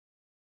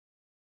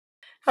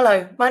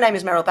Hello, my name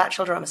is Meryl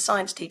Batchelder. I'm a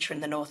science teacher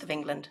in the north of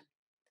England.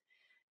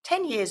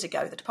 10 years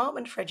ago, the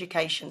Department for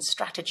Education's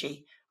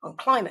strategy on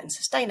climate and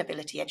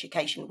sustainability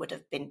education would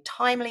have been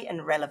timely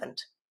and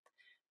relevant.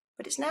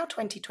 But it's now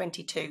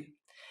 2022,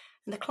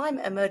 and the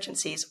climate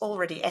emergency is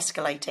already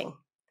escalating.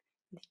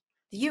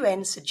 The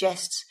UN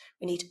suggests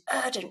we need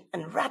urgent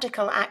and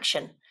radical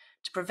action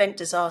to prevent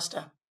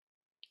disaster.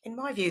 In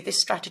my view, this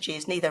strategy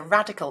is neither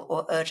radical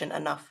or urgent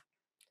enough.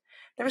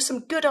 There are some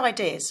good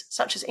ideas,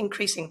 such as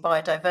increasing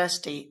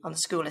biodiversity on the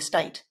school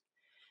estate,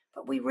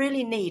 but we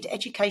really need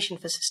education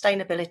for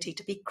sustainability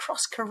to be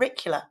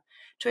cross-curricular,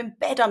 to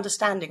embed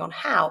understanding on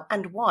how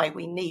and why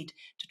we need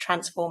to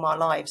transform our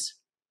lives.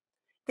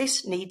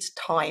 This needs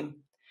time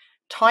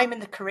in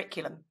the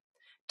curriculum,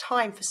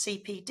 time for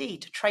CPD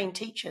to train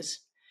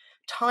teachers,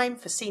 time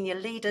for senior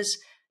leaders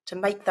to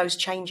make those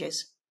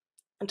changes,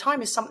 and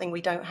time is something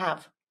we don't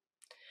have.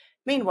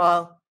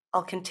 Meanwhile,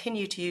 I'll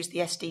continue to use the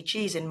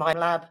SDGs in my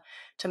lab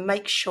to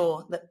make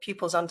sure that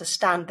pupils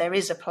understand there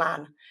is a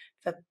plan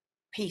for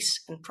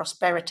peace and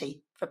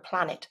prosperity for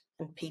planet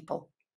and people.